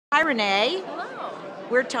Hi, Renee. Hello.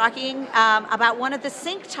 We're talking about one of the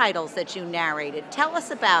Sync titles that you narrated. Tell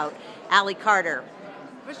us about Allie Carter.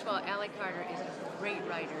 First of all, Allie Carter is a great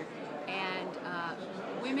writer, and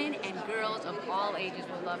women and girls of all ages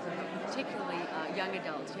will love her, particularly young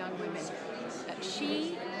adults, young women.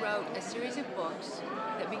 She wrote a series of books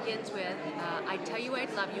that begins with, I'd tell you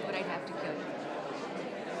I'd love you, but I'd have to kill you.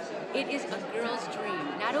 It is a girl's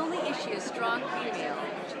dream. Not only is she a strong female,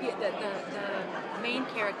 the main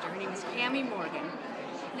character, her name is Tammy Morgan,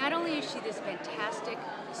 not only is she this fantastic,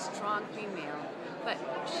 strong female, but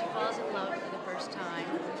she falls in love for the first time.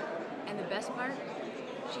 And the best part,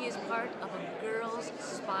 she is part of a girls'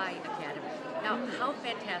 spy academy. Now, how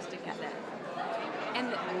fantastic is that?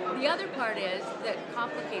 And the other part is, that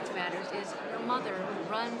complicates matters, is her mother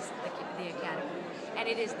runs the academy. And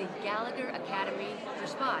it is the Gallagher Academy for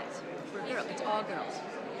Spies, for girls. It's all girls.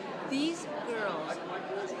 These girls,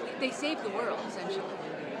 they save the world, essentially.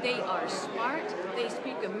 They are smart, they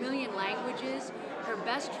speak a million languages. Her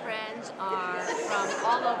best friends are from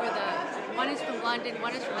all over one is from London,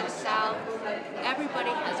 one is from the South.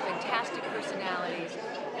 Everybody has fantastic personalities.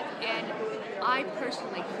 And I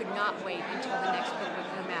personally could not wait until the next book would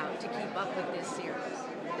come out to keep up with this series.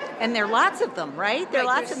 And there are lots of them, right? There are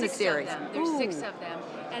lots in the series. There's 6 of them.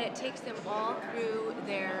 And it takes them all through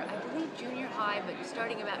their, I believe, junior high, but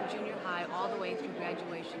starting about in junior high all the way through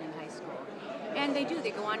graduation in high school. And they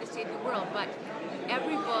go on to save the world. But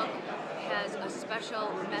every book has a special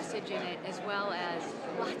message in it, as well as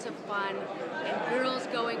lots of fun, and girls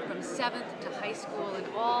going from 7th to high school, and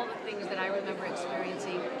all the things that I remember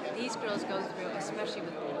experiencing, these girls go through, especially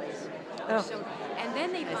with boys. Oh. So, and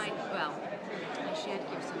then they find, well, I shan't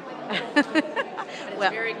give something away, but it's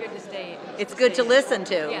Well, very good to stay. It's good to listen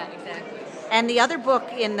to. Yeah, exactly. And the other book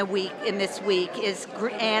in this week is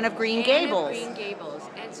Anne of Green Gables. Anne of Green Gables.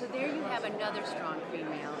 And so there you have another strong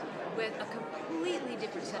female with a completely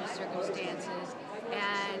different set of circumstances,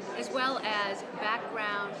 and as well as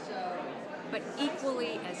background, but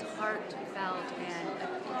equally as heartfelt,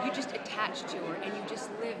 and you just attach to her, and you just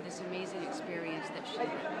live this amazing experience that she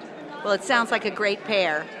lived. Well, it sounds like a great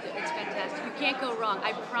pair. It's fantastic. You can't go wrong.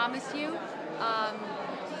 I promise you.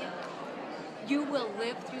 You will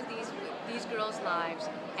live through these girls' lives,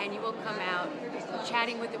 and you will come out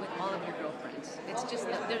chatting with it with all of your girlfriends. It's just,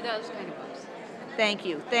 they're those kind of books. Thank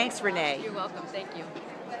you. Thanks, Renee. You're welcome. Thank you.